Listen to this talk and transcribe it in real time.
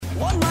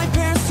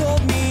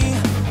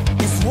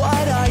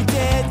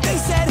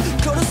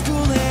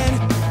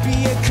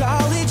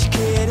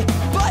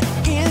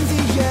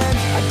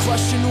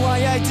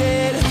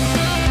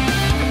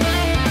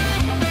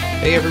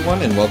Hey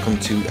everyone, and welcome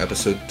to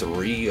episode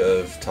 3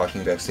 of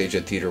Talking Backstage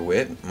at Theater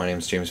Wit. My name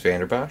is James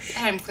Vanderbosch.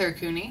 And I'm Claire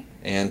Cooney.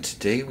 And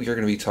today we are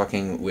going to be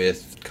talking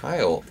with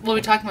Kyle. We'll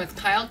be talking with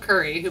Kyle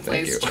Curry, who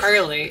plays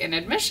Charlie in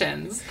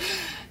Admissions.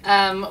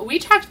 We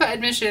talked about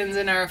Admissions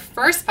in our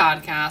first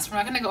podcast. We're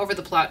not going to go over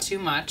the plot too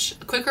much.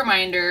 A quick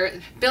reminder,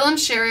 Bill and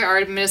Sherry are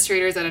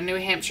administrators at a New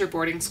Hampshire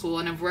boarding school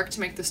and have worked to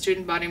make the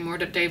student body more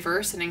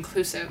diverse and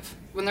inclusive.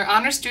 When their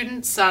honor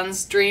student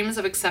sons' dreams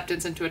of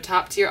acceptance into a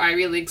top-tier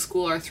Ivy League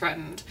school are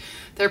threatened,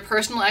 their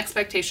personal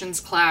expectations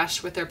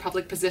clash with their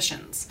public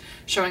positions,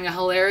 showing a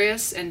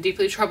hilarious and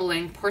deeply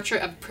troubling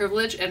portrait of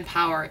privilege and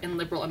power in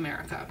liberal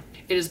America.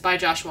 It is by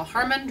Joshua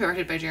Harmon,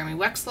 directed by Jeremy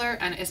Wexler,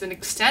 and has been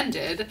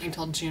extended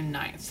until June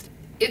 9th.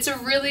 It's a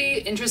really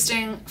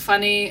interesting,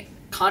 funny,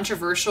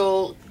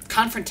 controversial,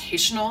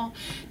 confrontational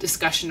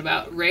discussion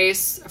about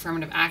race,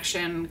 affirmative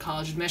action,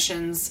 college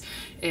admissions.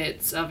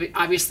 It's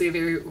obviously a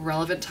very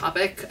relevant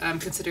topic,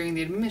 considering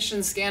the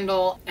admissions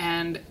scandal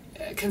and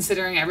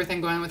considering everything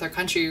going on with our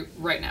country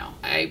right now.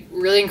 I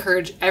really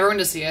encourage everyone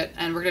to see it,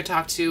 and we're going to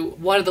talk to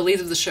one of the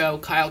leads of the show,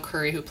 Kyle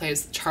Curry, who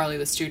plays Charlie,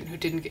 the student who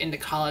didn't get into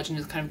college and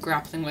is kind of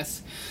grappling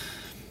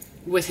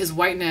with his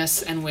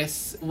whiteness and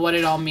with what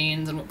it all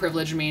means and what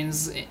privilege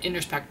means in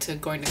respect to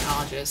going to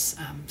colleges.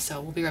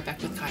 So we'll be right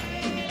back with Kyle.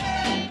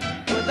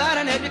 Without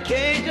an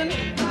education,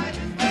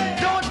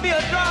 don't be a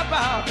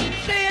dropout,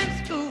 stay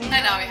in school.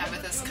 And now we have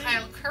with us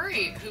Kyle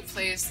Curry, who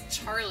plays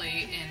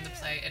Charlie in the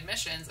play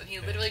Admissions, and he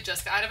literally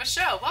just got out of a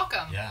show.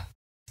 Welcome. Yeah.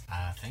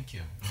 Thank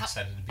you. I'm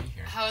excited to be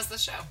here. How was the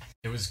show?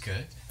 It was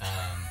good.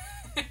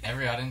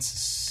 Every audience is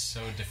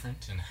so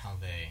different in how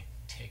they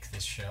take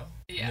this show.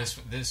 Yeah. And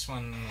this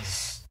one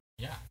was,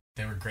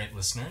 they were great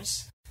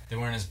listeners. They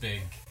weren't as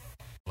big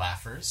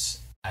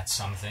laughers at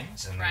some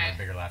things, and right. they were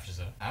bigger laughers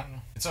at, I don't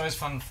know. It's always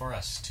fun for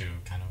us to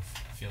kind of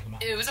feel them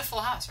out. It was a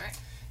full house, right?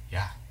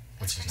 Yeah,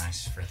 which is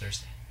nice for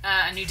Thursday.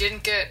 And you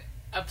didn't get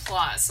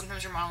applause.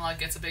 Sometimes your monologue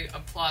gets a big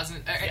applause,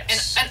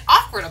 Yes. and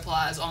awkward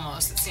applause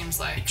almost, it seems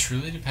like. It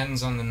truly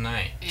depends on the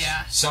night.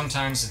 Yeah.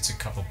 Sometimes it's a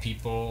couple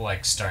people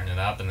like starting it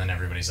up, and then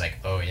everybody's like,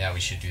 "Oh yeah, we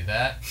should do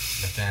that."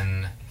 But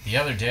then the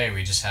other day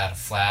we just had a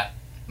flat,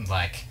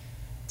 like,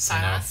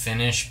 silence.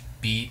 Finish,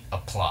 beat,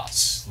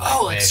 applause.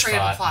 Like straight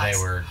up applause.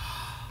 They were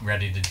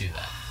ready to do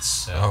that.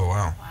 So. Oh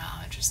wow.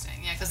 Wow,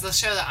 interesting. Yeah, because the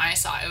show that I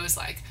saw, it was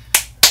like.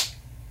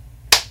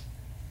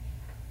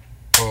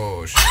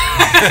 Oh shit.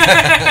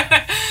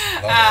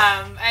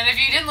 And if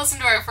you didn't listen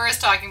to our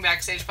first Talking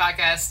Backstage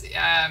podcast,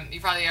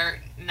 you probably are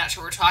not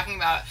sure what we're talking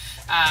about.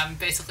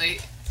 Basically,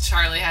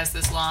 Charlie has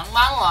this long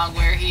monologue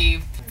where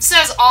he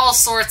says all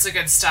sorts of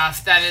good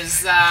stuff that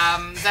is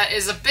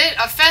a bit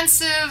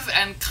offensive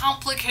and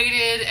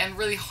complicated and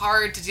really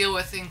hard to deal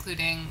with,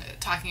 including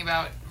talking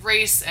about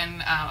race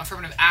and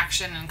affirmative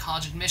action and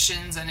college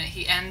admissions, and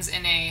he ends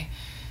in a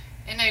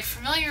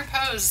familiar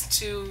pose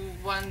to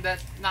one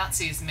that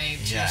Nazis may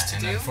choose to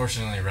do. Yeah, and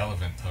unfortunately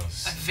relevant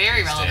pose. A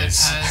very relevant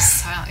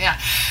pose. Yeah.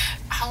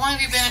 How long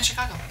have you been in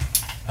Chicago?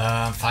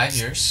 5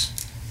 years.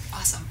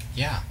 Awesome.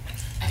 Yeah.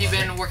 Have you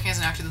been working as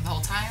an actor the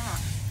whole time? Or?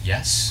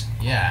 Yes.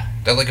 Yeah.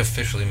 That like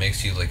officially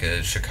makes you like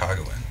a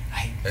Chicagoan.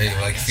 I feel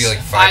like so.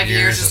 5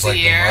 years is like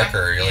the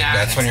marker. You're like,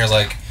 that's when you're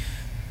like,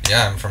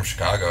 yeah, I'm from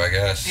Chicago, I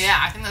guess. Yeah,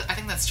 I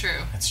think that's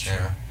true. That's true.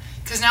 Yeah.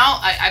 Because now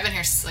I've been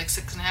here like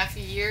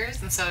 6.5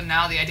 years, and so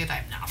now the idea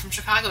that I'm not from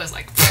Chicago is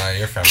like.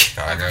 You're from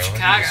Chicago. I'm from You're a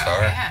Chicago.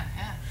 star. Yeah.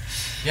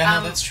 Yeah,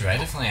 no, that's true. I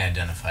definitely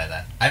identify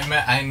that.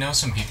 I know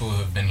some people who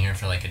have been here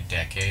for like a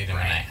decade, and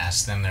when I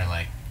ask them, they're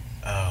like,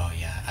 "Oh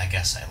yeah, I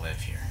guess I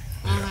live here."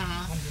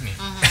 Mm-hmm. What do you mean?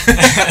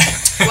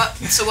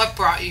 Mm-hmm. So what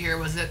brought you here?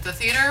 Was it the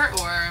theater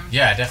or?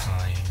 Yeah,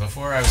 definitely.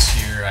 Before I was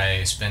here,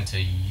 I spent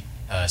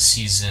a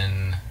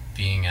season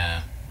being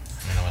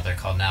I don't know what they're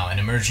called now, an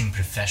emerging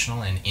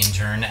professional, an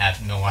intern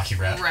at Milwaukee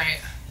Rep. Right.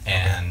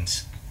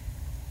 And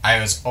I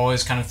was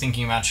always kind of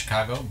thinking about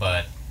Chicago,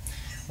 but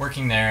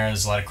working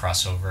there's a lot of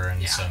crossover,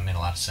 and so it made a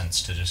lot of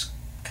sense to just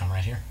come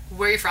right here.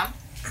 Where are you from?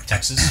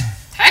 Texas.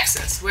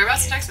 Texas?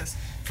 Whereabouts in Texas?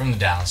 From the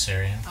Dallas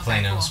area. Okay,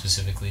 Plano cool.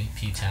 specifically.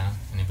 P-Town.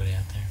 Anybody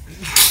out there?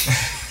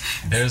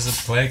 There's a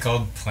play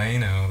called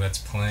Plano that's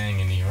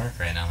playing in New York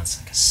right now.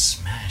 It's like a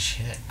smash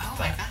hit. Oh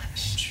my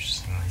gosh.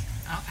 Interestingly.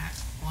 Okay.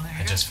 Well, there you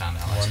I go. just found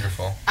out last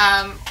Wonderful. week.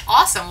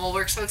 Awesome. Well,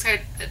 we're so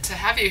excited to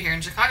have you here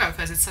in Chicago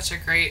because it's such a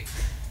great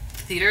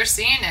theater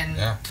scene, and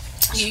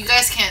you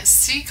guys can't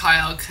see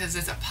Kyle because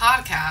it's a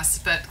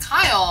podcast, but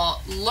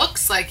Kyle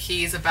looks like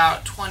he's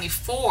about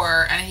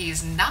 24, and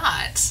he's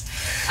not,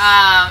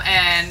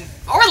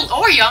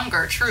 or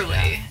younger,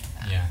 truly.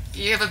 Yeah.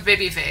 You have a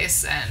baby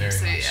face, and Very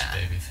so much yeah,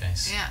 baby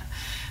face. yeah.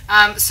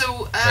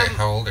 Wait,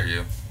 how old are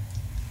you?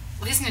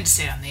 We just need to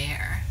say it on the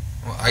air.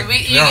 Well, You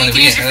can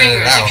use your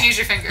fingers. You can use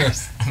your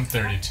fingers. I'm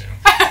 32.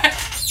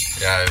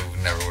 Yeah,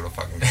 I never would have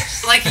fucking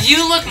guessed. Like,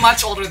 you look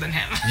much older than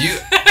him. You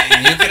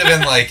could have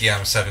been like, yeah,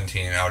 I'm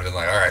 17, and I would have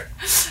been like, alright.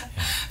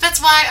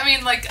 That's why, I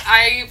mean, like,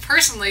 I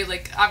personally,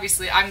 like,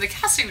 obviously, I'm the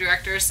casting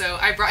director, so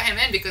I brought him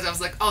in because I was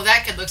like, oh,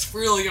 that kid looks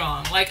really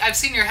young. Like, I've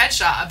seen your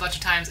headshot a bunch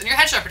of times, and your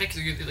headshot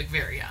particularly, you look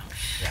very young.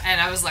 Yeah.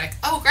 And I was like,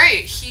 oh,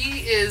 great,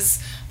 he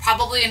is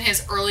probably in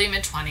his early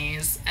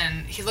mid-20s,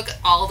 and he look at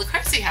all the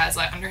credits he has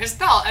like under his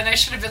belt, and I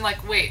should have been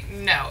like, wait,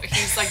 no,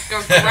 he's like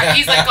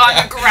he's like gone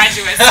to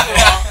graduate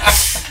school.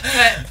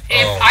 But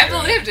I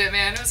believed it,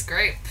 man. It was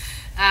great.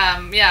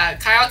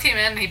 Kyle came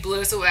in and he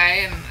blew us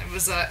away, and it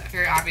was a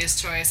very obvious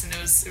choice, and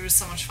it was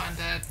so much fun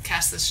to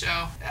cast this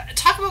show.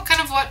 Talk about kind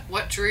of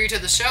what drew you to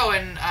the show,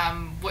 and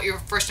what your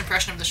first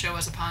impression of the show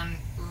was upon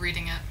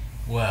reading it.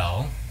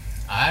 Well,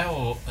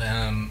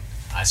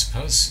 I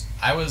suppose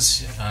I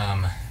was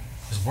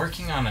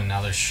working on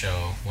another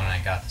show when I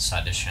got this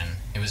audition.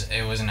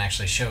 It wasn't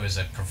actually a show; it was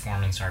a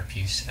performance art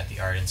piece at the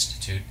Art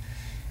Institute.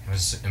 It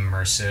was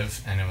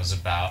immersive, and it was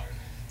about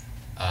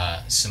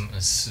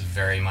it's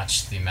very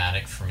much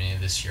thematic for me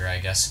this year, I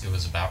guess. It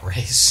was about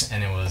race,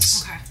 and it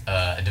was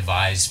a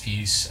devised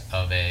piece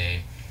of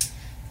an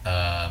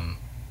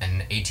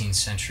 18th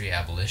century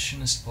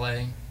abolitionist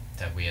play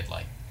that we had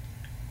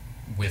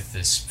with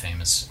this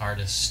famous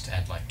artist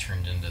had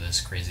turned into this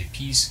crazy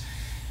piece.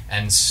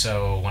 And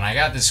so when I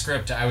got the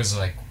script, I was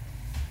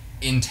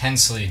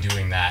intensely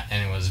doing that,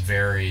 and it was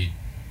very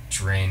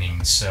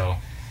draining. So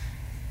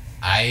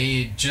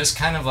I just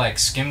kind of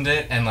skimmed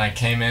it and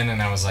came in,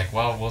 and I was like,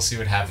 well, we'll see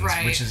what happens,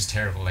 right. Which is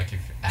terrible. If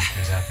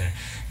actors out there,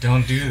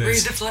 don't do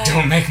this. Read the play.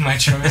 Don't make my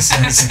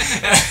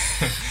choices.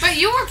 But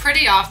you were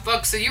pretty off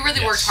book, so you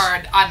really worked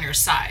hard on your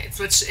sides,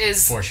 which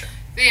is for sure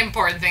the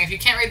important thing. If you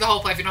can't read the whole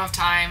play, if you don't have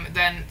time,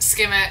 then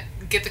skim it,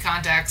 get the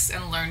context,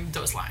 and learn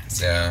those lines.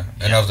 Yeah,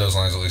 and of those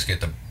lines, at least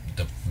get the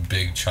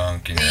big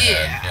chunk in your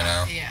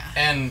head, Yeah.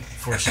 And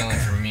fortunately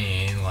for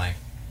me,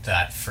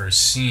 that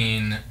first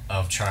scene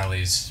of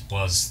Charlie's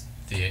was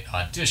the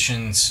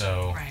audition,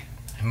 so I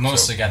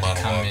mostly got to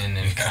come in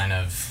and kind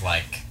of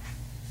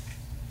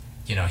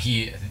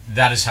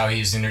that is how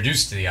he's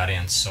introduced to the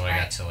audience, so I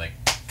got to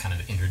kind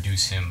of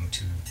introduce him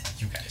to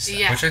you guys.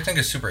 Yeah. Which I think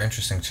is super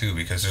interesting too,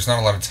 because there's not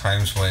a lot of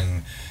times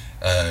when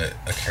a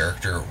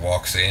character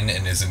walks in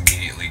and is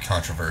immediately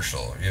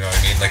controversial. You know what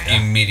I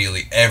mean?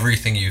 Immediately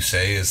everything you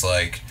say is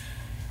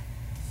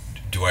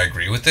do I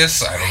agree with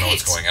this? I don't know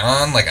what's going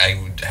on.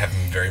 I have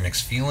very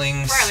mixed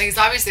feelings. Right, he's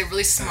obviously a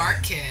really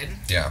smart kid.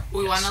 Yeah.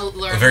 We want to learn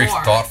more. A very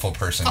thoughtful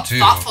person, too.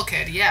 Thoughtful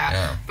kid,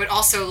 yeah. But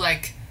also,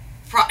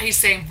 he's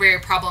saying very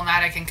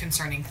problematic and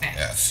concerning things.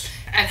 Yes.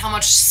 And how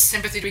much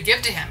sympathy do we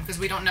give to him? Because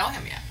we don't know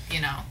him yet,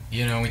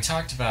 we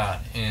talked about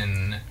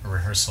in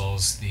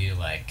rehearsals the,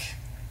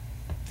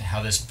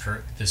 how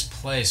this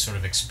play sort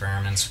of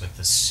experiments with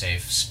the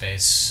safe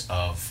space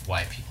of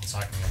white people,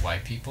 talking to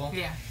white people.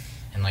 Yeah.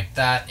 And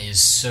that is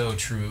so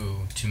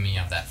true to me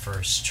of that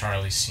first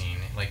Charlie scene.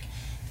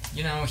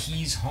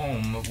 He's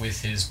home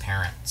with his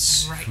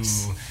parents,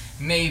 who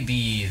may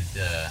be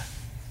the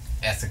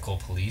ethical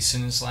police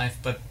in his life,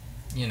 but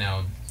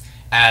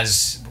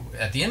as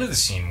at the end of the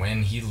scene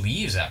when he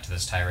leaves after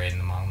this tirade, and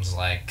the mom's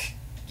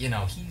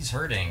he's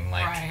hurting,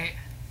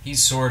 he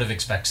sort of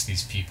expects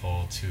these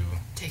people to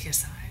take his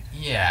side.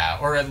 Yeah,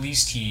 or at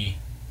least he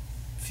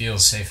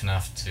feels safe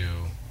enough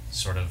to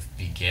sort of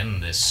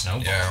begin this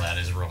snowball that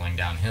is rolling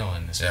downhill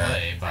in this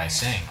play by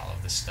saying all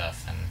of this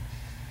stuff. And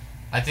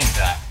I think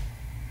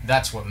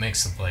that's what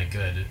makes the play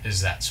good,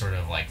 is that sort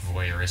of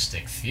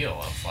voyeuristic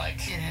feel of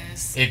it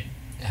is. It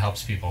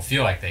helps people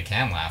feel like they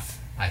can laugh,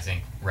 I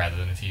think, rather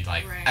than if you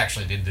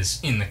actually did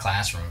this in the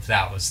classroom, if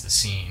that was the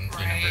scene,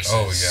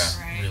 versus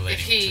relating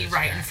if he to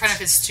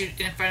his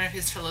in front of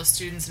his fellow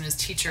students and his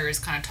teachers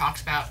kind of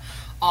talked about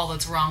all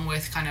that's wrong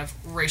with kind of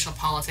racial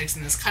politics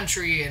in this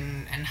country,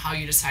 and how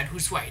you decide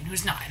who's white and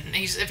who's not. And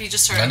if he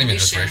just started not even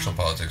just racial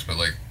politics, but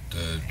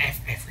the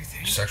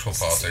everything, sexual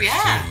politics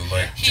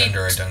too,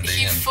 gender identity.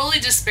 He fully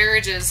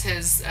disparages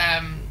his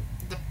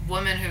the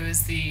woman who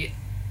is the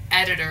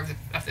editor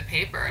of the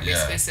paper. It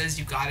basically says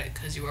you got it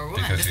because you are a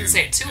woman. He doesn't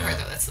say it to her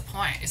though. That's the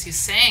point. Is he's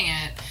saying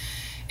it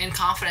in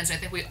confidence. I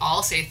think we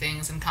all say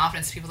things in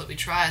confidence to people that we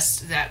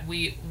trust that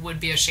we would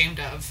be ashamed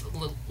of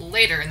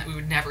later, and that we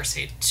would never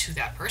say to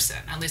that person.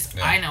 At least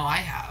I know I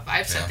have.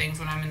 I've said things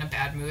when I'm in a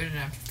bad mood and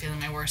I'm feeling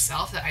my worst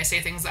self, that I say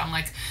things that I'm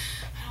I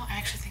don't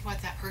actually think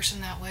about that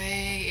person that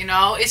way.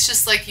 It's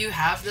just you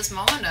have this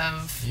moment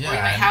of where you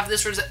might have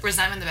this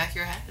resentment in the back of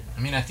your head. I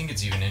mean, I think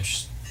it's even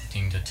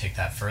interesting to take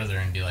that further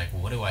and be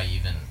what do I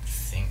even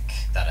think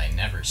that I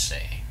never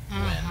say? When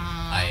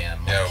I am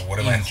what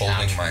am I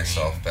holding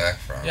myself back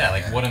from?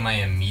 What am I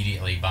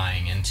immediately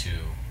buying into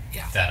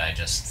that I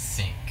just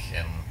think?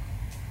 And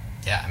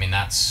I mean,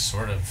 that's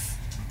sort of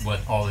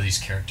what all of these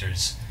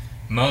characters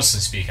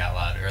mostly speak out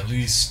loud, or at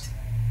least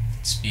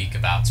speak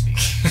about speaking.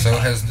 So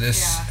has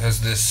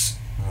this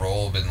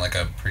role been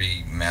a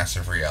pretty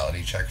massive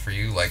reality check for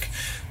you?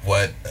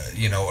 What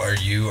are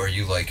you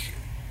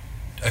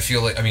I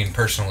feel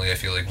personally I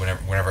feel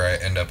whenever I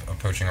end up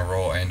approaching a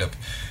role, I end up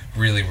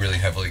really, really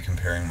heavily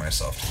comparing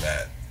myself to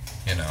that,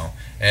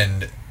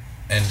 and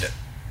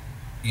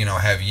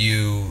have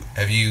you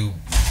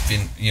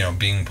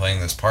been playing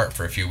this part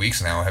for a few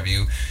weeks now, have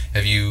you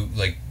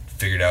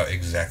figured out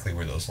exactly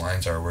where those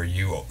lines are, where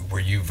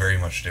you very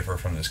much differ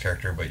from this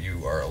character but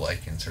you are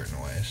alike in certain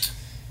ways?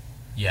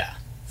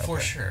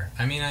 For sure.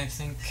 I mean, I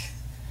think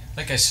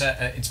like I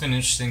said, it's been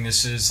interesting.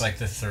 This is like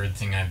the third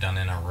thing I've done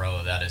in a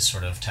row that is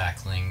sort of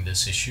tackling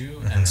this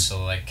issue, and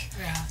so like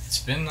it's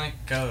been like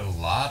a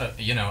lot of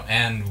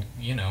and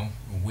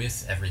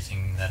with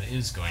everything that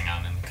is going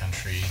on in the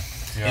country,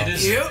 it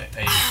is a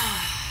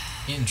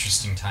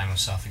interesting time of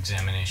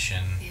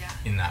self-examination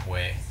in that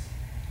way.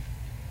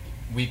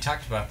 We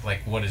talked about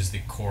like what is the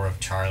core of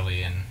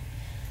Charlie, and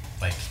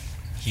like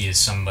he is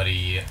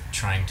somebody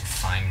trying to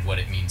find what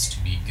it means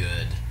to be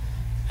good.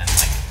 And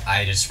like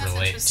I just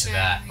relate to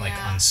that like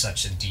on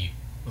such a deep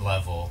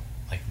level.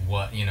 Like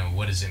what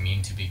does it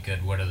mean to be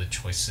good? What are the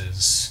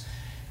choices?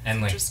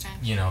 And like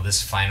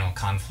this final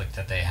conflict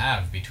that they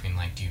have between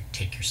like, do you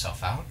take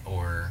yourself out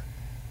or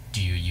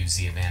do you use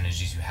the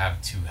advantages you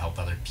have to help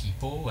other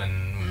people?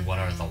 And what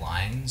are the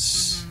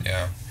lines?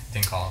 Yeah, I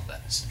think all of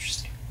that is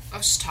interesting. I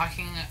was just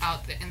talking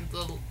out in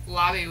the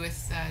lobby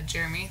with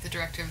Jeremy, the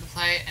director of the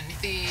play, and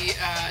the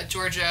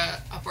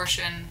Georgia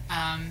abortion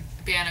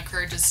ban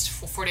occurred just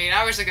 48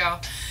 hours ago.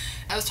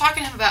 I was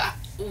talking to him about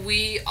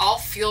we all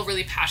feel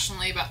really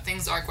passionately about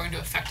things that are going to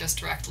affect us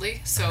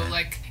directly. So,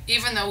 like,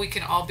 even though we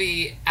can all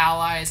be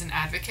allies and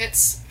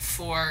advocates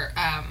for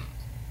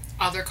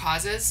other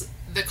causes,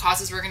 the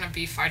causes we're going to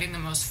be fighting the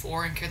most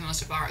for and care the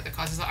most about are the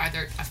causes that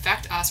either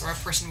affect us or a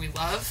person we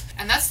love.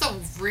 And that's the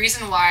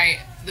reason why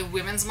the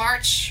Women's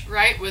March,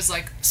 right, was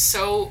like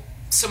so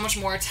much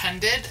more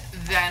attended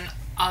than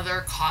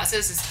other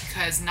causes, is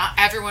because not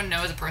everyone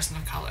knows a person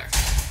of color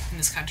in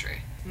this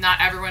country. Not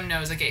everyone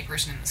knows a gay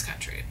person in this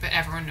country, but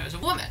everyone knows a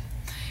woman.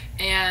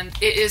 And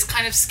it is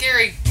kind of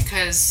scary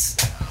because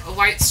a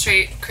white,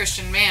 straight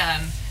Christian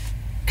man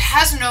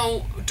has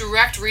no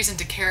direct reason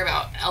to care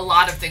about a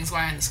lot of things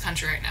going on in this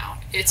country right now.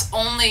 It's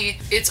only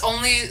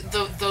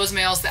those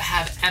males that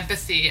have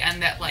empathy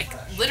and that like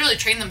literally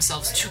train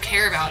themselves to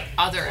care about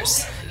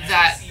others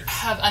that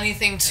have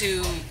anything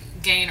to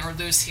gain or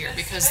lose here,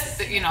 because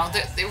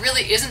it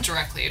really isn't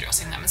directly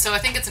addressing them. And so I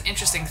think it's an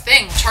interesting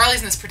thing. Charlie's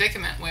in this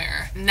predicament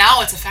where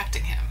now it's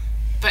affecting him,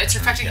 but it's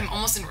affecting him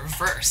almost in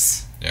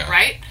reverse,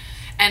 right?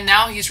 And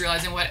now he's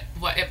realizing what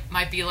it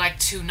might be like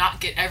to not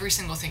get every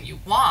single thing you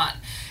want.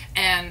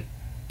 And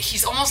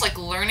he's almost like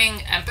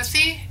learning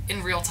empathy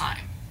in real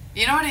time.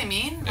 You know what I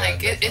mean? Yeah,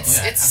 like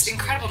it's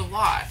incredible to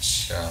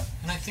watch. Yeah.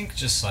 And I think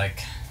just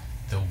like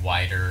the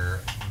wider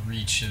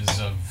reaches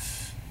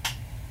of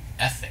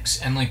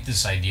ethics and like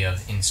this idea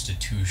of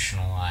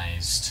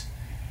institutionalized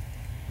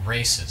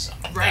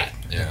racism that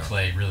the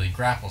play really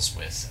grapples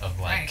with, of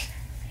like,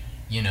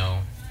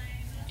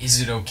 is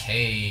it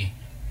okay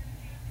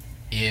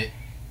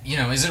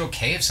is it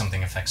okay if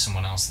something affects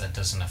someone else that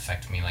doesn't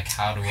affect me? Like,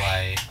 how do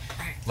I,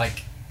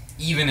 like,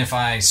 even if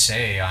I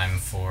say I'm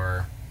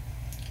for,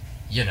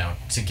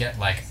 to get,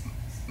 like,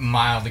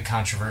 mildly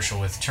controversial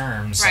with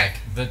terms, like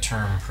the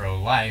term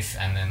pro-life,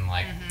 and then,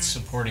 like,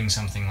 supporting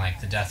something like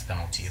the death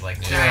penalty.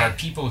 Like, there are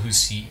people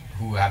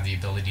who have the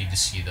ability to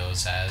see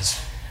those as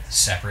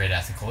separate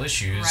ethical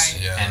issues,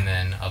 and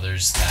then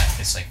others that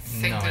it's like,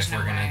 if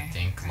we're going to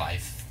think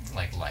life,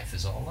 like, life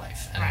is all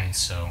life. And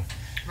so...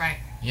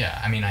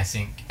 Yeah, I mean, I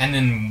think... And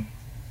then,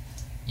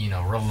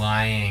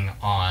 relying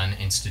on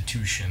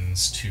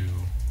institutions to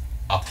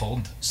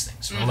uphold those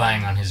things.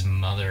 Relying on his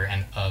mother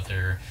and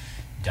other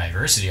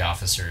diversity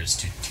officers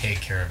to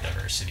take care of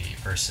diversity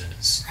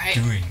versus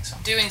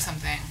doing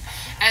something.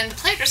 And the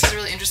play addresses a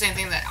really interesting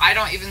thing that I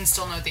don't even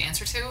still know the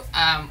answer to.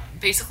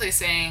 Basically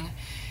saying,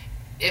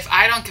 if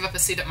I don't give up a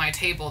seat at my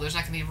table, there's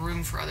not going to be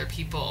room for other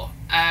people.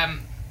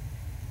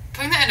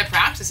 Putting that into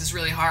practice is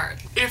really hard.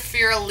 If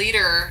you're a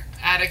leader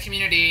at a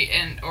community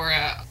or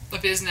a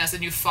business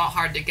and you fought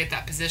hard to get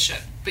that position,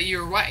 but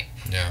you're white,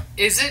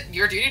 is it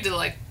your duty to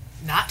like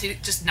not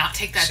take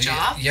that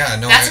job? Yeah,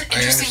 no, That's I an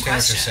interesting understand question.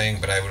 what you're saying,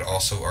 but I would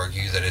also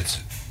argue that it's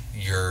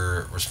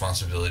your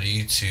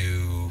responsibility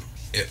to...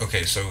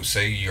 Okay, so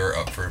say you're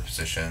up for a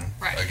position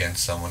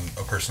against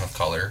a person of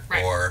color,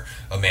 or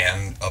a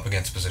man up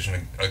against a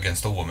position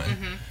against a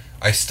woman.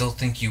 I still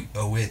think you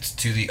owe it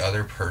to the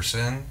other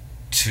person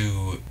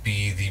to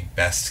be the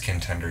best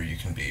contender you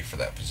can be for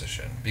that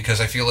position,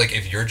 because I feel like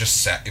if you're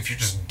just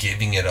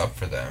giving it up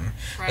for them,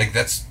 like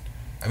that's,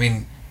 I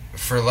mean,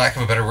 for lack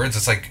of a better words,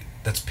 it's like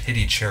that's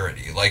pity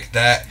charity, like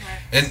that,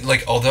 and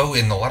like although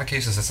in a lot of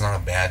cases that's not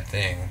a bad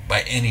thing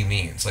by any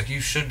means, like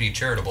you should be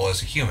charitable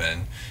as a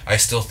human, I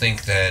still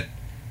think that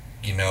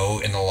in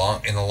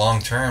the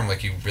long term,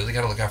 like you really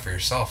got to look out for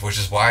yourself, which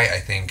is why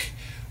I think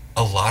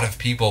a lot of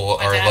people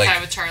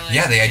identify with Charlie.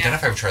 Yeah, they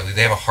identify with Charlie.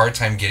 They have a hard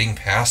time getting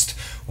past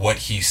what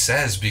he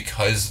says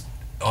because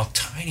a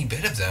tiny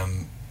bit of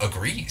them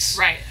agrees.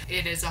 Right.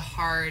 It is a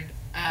hard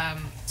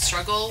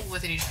struggle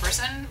within each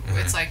person.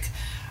 It's like,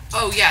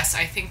 oh yes,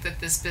 I think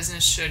that this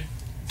business should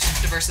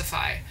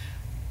diversify.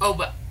 Oh,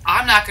 but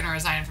I'm not going to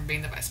resign from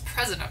being the vice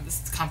president of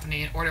this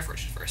company in order for it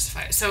to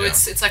diversify. So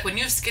it's like when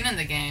you have skin in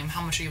the game,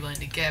 how much are you willing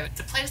to give?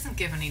 The play doesn't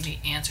give any neat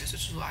answers,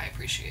 which is why I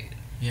appreciate it.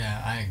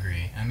 Yeah, I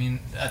agree. I mean,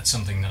 that's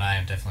something that I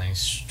have definitely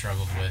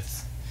struggled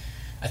with.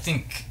 I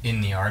think in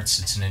the arts,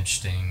 it's an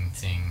interesting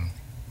thing.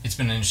 It's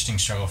been an interesting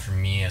struggle for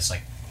me as,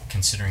 like,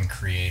 considering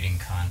creating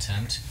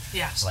content.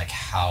 Yeah. It's like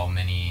how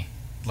many,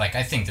 like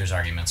I think there's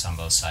arguments on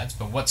both sides,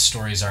 but what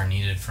stories are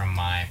needed from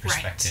my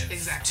perspective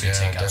exactly. to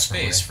take up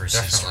definitely, space versus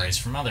definitely. stories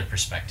from other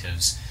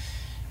perspectives.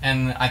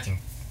 And I think,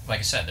 like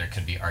I said, there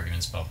could be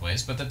arguments both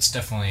ways, but that's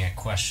definitely a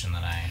question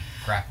that I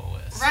grapple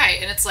with. Right,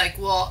 and it's like,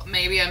 well,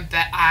 maybe I'm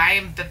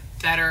a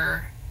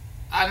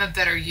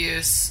better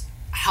use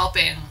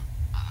helping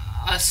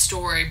a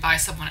story by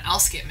someone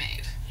else get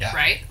made. Yeah,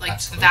 right? Like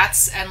absolutely.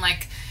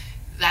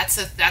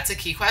 that's a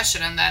key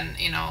question. And then,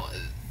 you know,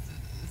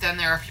 then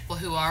there are people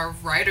who are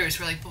writers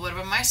who are like, but what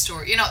about my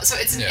story? You know, so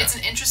it's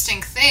an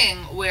interesting thing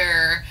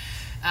where,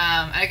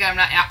 and again, I'm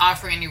not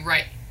offering any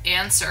right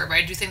answer, but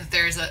I do think that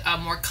there's a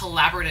more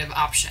collaborative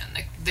option.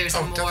 Like there's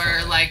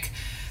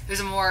there's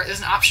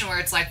an option where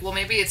it's like, well,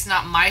 maybe it's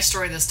not my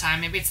story this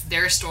time, maybe it's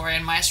their story,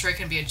 and my story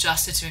can be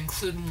adjusted to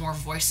include more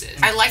voices.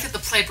 I like that the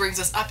play brings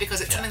us up because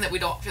it's something that we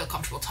don't feel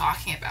comfortable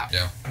talking about.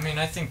 Yeah. I mean,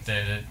 I think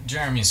that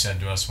Jeremy said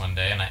to us one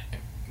day, and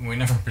we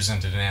never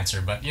presented an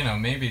answer, but, you know,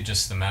 maybe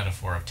just the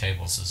metaphor of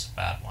tables is a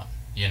bad one.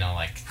 You know,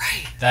 like,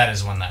 that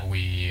is one that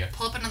we...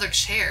 Pull up another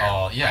chair.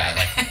 Oh, yeah,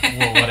 right. like,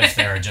 well, what if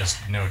there are just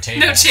no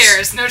tables? No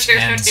chairs, no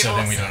tables. So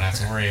then we don't have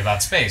to worry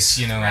about space,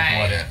 you know, like,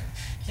 what if...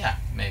 Yeah,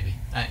 maybe.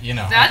 You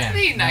know, that'd again,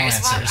 be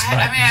nice. No answers,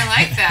 I mean, I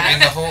like that. I mean,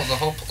 the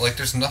whole, like,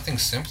 there's nothing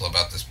simple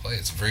about this play.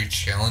 It's a very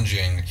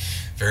challenging,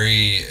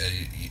 very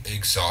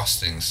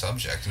exhausting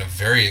subject, and a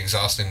very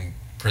exhausting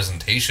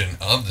presentation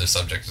of the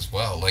subject as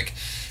well. Like,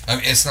 I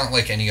mean, it's not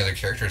like any other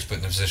character is put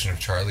in the position of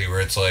Charlie,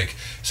 where it's like,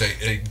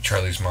 say,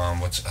 Charlie's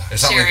mom. It's not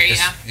Sherry, like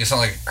it's not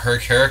like her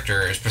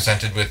character is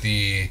presented with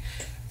the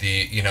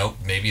you know,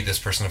 maybe this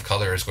person of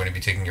color is going to be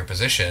taking your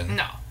position.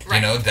 No, right.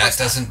 You know, that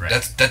doesn't Right.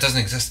 that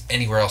doesn't exist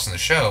anywhere else in the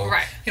show.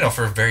 Right. You know,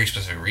 for a very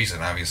specific reason.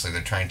 Obviously,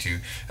 they're trying to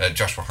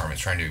Joshua Harmon's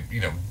trying to,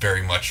 you know,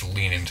 very much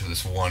lean into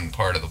this one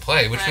part of the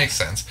play, which Right. makes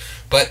sense.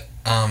 But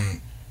I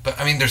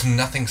mean, there's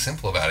nothing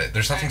simple about it.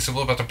 There's nothing Right.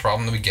 simple about the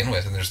problem to begin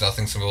with, and there's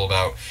nothing simple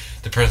about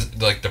the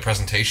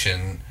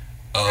presentation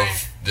of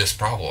Right. this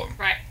problem.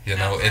 Right. You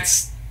No, know, right.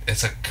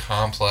 it's a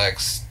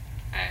complex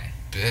Right.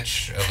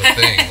 bitch of a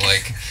thing.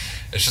 Like,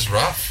 it's just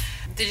rough.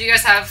 Did you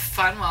guys have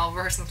fun while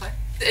rehearsing the play?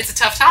 It's a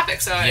tough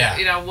topic, so Yeah.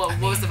 you know, what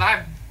was the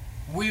vibe?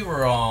 We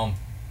were all...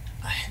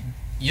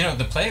 You know,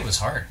 the play was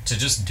hard to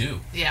just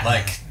do. Yeah.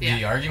 Like, Yeah.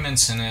 the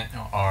arguments in it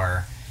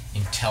are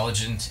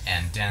intelligent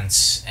and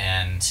dense,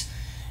 and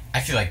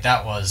I feel like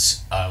that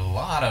was a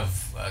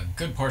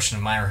good portion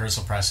of my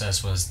rehearsal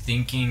process was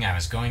thinking I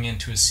was going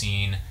into a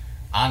scene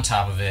on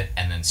top of it,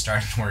 and then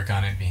starting to work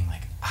on it, being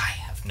like, I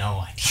have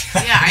no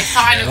idea. Yeah, I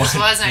thought I knew what this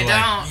was, and I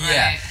don't.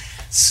 Yeah. Right.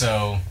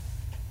 So,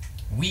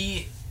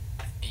 we,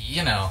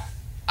 you know,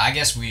 I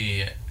guess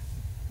we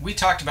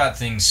talked about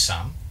things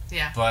some,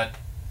 Yeah. but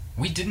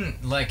we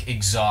didn't, like,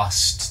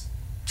 exhaust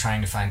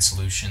trying to find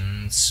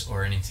solutions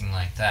or anything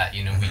like that.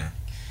 You know,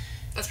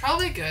 That's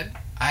probably good.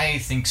 I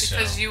think so.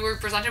 Because you were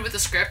presented with a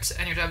script,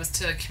 and your job is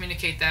to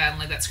communicate that and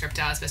lay that script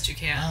out as best you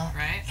can, Well,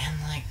 right? And,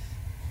 like,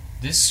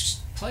 this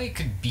play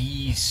could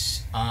be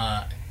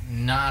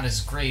not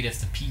as great if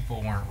the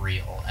people weren't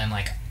real. And,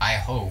 like, I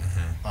hope,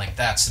 like,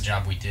 that's the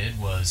job we did,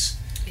 was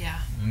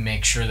Yeah.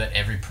 make sure that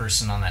every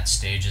person on that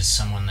stage is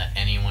someone that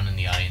anyone in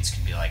the audience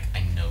can be like,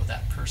 I know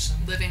that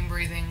person. Living,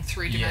 breathing,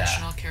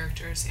 three-dimensional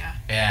characters, yeah.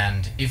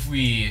 And if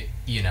we,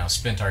 you know,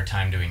 spent our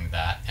time doing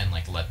that and,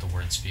 like, let the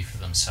words speak for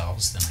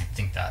themselves, then I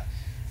think that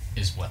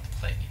is what the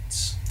play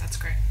needs. That's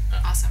great.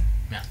 Awesome.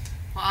 Yeah.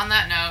 Well, on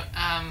that note,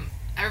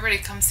 everybody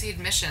come see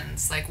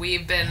Admissions. Like,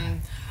 we've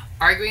been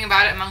arguing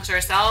about it amongst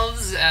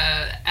ourselves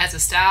as a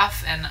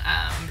staff, and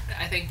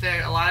I think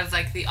that a lot of,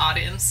 like, the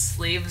audience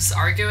leaves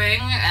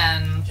arguing,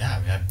 and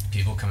Yeah, we had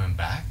people coming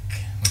back,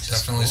 which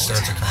Definitely is cool.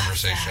 starts a I love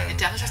conversation. that. It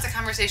definitely starts a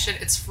conversation.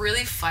 It's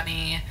really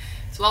funny.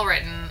 It's well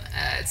written.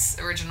 It's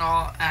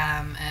original,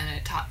 and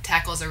it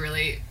tackles a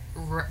really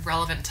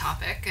relevant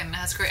topic, and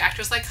has great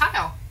actors like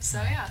Kyle.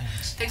 So yeah,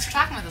 thanks for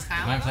talking with us,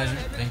 Kyle. My pleasure.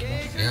 Thank you.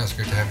 Yeah, it's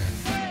great to have you.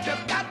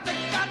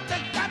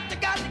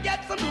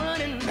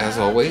 As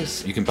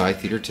always, you can buy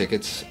theater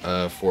tickets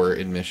for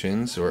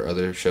Admissions or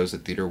other shows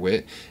at Theater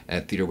Wit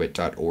at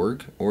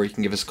theaterwit.org, or you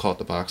can give us a call at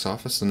the box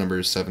office. The number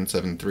is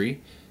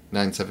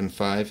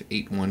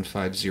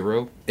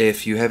 773-975-8150.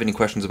 If you have any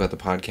questions about the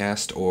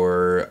podcast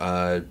or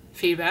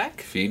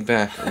Feedback.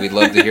 we'd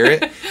love to hear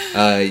it.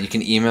 You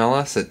can email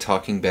us at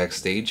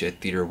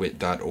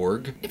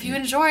talkingbackstage@theaterwit.org. If you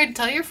enjoyed,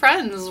 tell your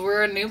friends.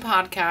 We're a new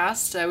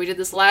podcast. We did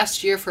this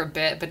last year for a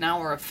bit, but now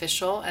we're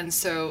official. And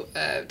so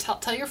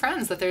tell your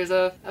friends that there's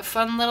a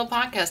fun little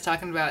podcast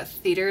talking about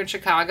theater in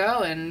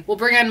Chicago. And we'll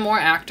bring in more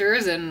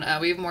actors, and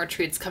we have more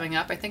treats coming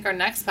up. I think our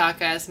next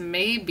podcast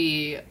may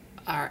be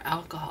our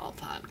alcohol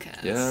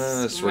podcast.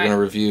 Yes, we're going to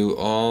review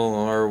all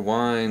our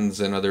wines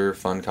and other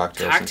fun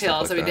cocktails and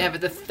stuff like that we that.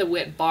 have at the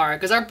Wit bar.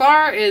 Because our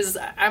bar is,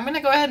 I'm going to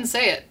go ahead and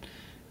say it,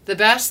 The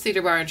best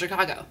theater bar in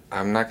Chicago.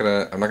 I'm not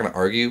gonna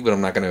argue, but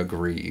I'm not gonna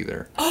agree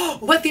either. Oh,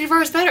 what theater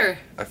bar is better?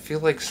 I feel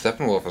like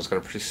Steppenwolf has got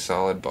a pretty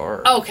solid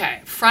bar.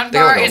 Okay, front They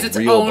got bar like a is its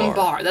real own bar.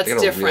 bar. That's They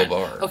got a real different.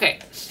 bar. Okay,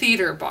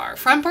 theater bar.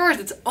 Front bar is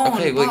its own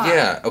Okay, bar. well,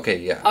 yeah. Okay,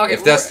 yeah. Okay,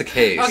 If that's the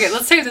case. Okay,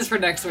 let's save this for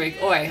next week.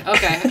 Oi.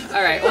 Okay.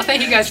 All right. Well,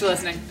 thank you guys for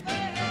listening.